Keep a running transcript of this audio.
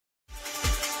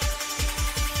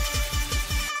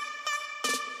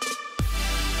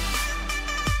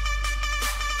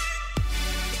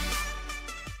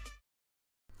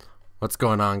What's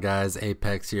going on, guys?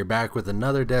 Apex here, back with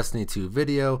another Destiny 2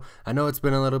 video. I know it's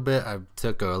been a little bit. I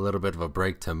took a little bit of a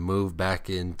break to move back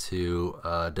into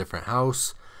a different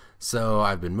house. So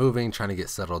I've been moving, trying to get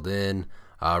settled in.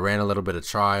 Ran a little bit of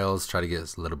trials, try to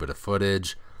get a little bit of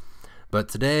footage. But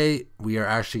today we are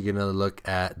actually going to look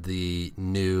at the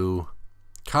new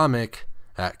comic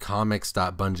at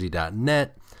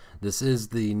comics.bungie.net. This is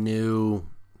the new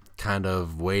kind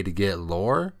of way to get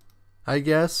lore, I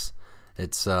guess.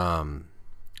 It's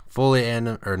fully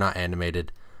not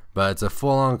animated, but it's a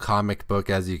full-on comic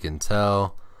book, as you can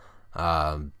tell.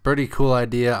 Pretty cool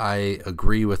idea. I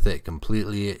agree with it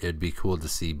completely. It'd be cool to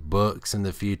see books in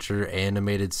the future,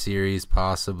 animated series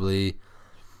possibly,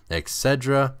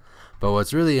 etc. But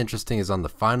what's really interesting is on the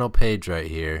final page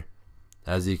right here,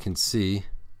 as you can see.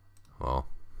 Well,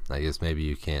 I guess maybe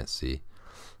you can't see,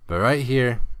 but right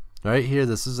here,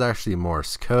 this is actually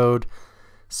Morse code.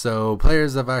 So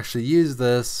players have actually used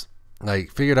this,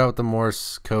 like figured out what the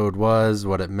Morse code was,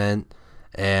 what it meant,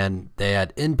 and they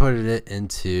had inputted it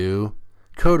into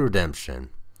code redemption.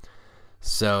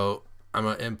 So I'm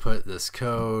gonna input this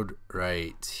code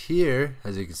right here,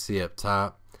 as you can see up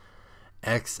top.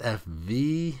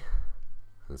 XFV.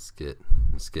 Let's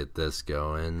get this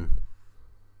going.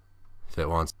 If it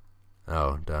wants.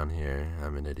 Oh, down here.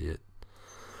 I'm an idiot.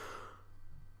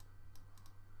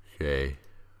 Okay.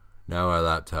 Now our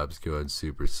laptop's going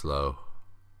super slow.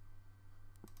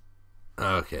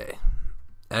 Okay.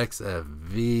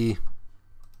 XFV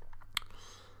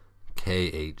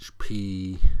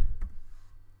KHP.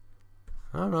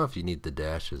 I don't know if you need the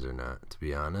dashes or not, to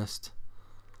be honest.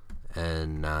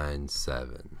 And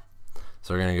 97.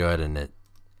 So we're gonna go ahead and hit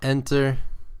enter.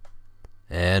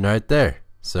 And right there.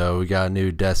 So we got a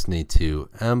new Destiny 2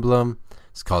 emblem.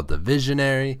 It's called the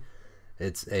Visionary.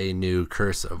 It's a new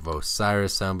Curse of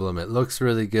Osiris emblem. It looks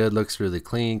really good, looks really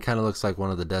clean. Kind of looks like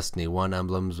one of the Destiny 1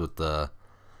 emblems with the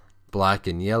black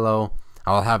and yellow.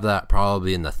 I'll have that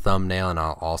probably in the thumbnail, and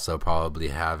I'll also probably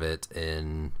have it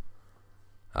in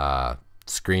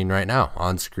screen right now.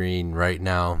 On screen right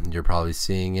now, you're probably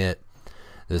seeing it.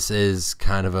 This is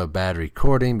kind of a bad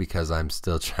recording because I'm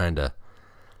still trying to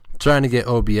get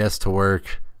OBS to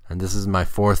work, and this is my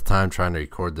 4th time trying to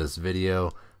record this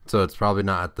video, so it's probably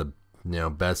not at the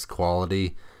best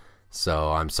quality,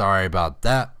 so I'm sorry about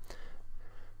that.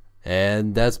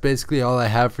 And that's basically all I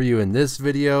have for you in this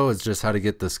video, is just how to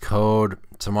get this code.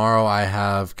 Tomorrow I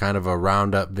have kind of a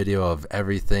roundup video of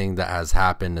everything that has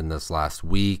happened in this last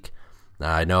week.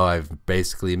 Now, I know I've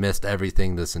basically missed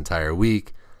everything this entire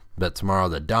week, but tomorrow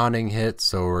the dawning hits,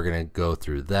 so we're gonna go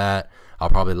through that.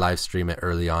 I'll probably live stream it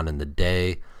early on in the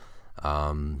day.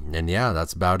 And yeah,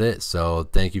 that's about it. So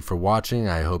thank you for watching.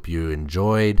 I hope you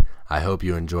enjoyed. I hope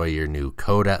you enjoy your new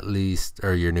code at least,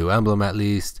 or your new emblem at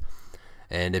least.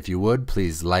 And if you would,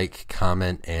 please like,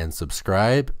 comment, and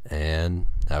subscribe, and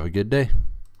have a good day.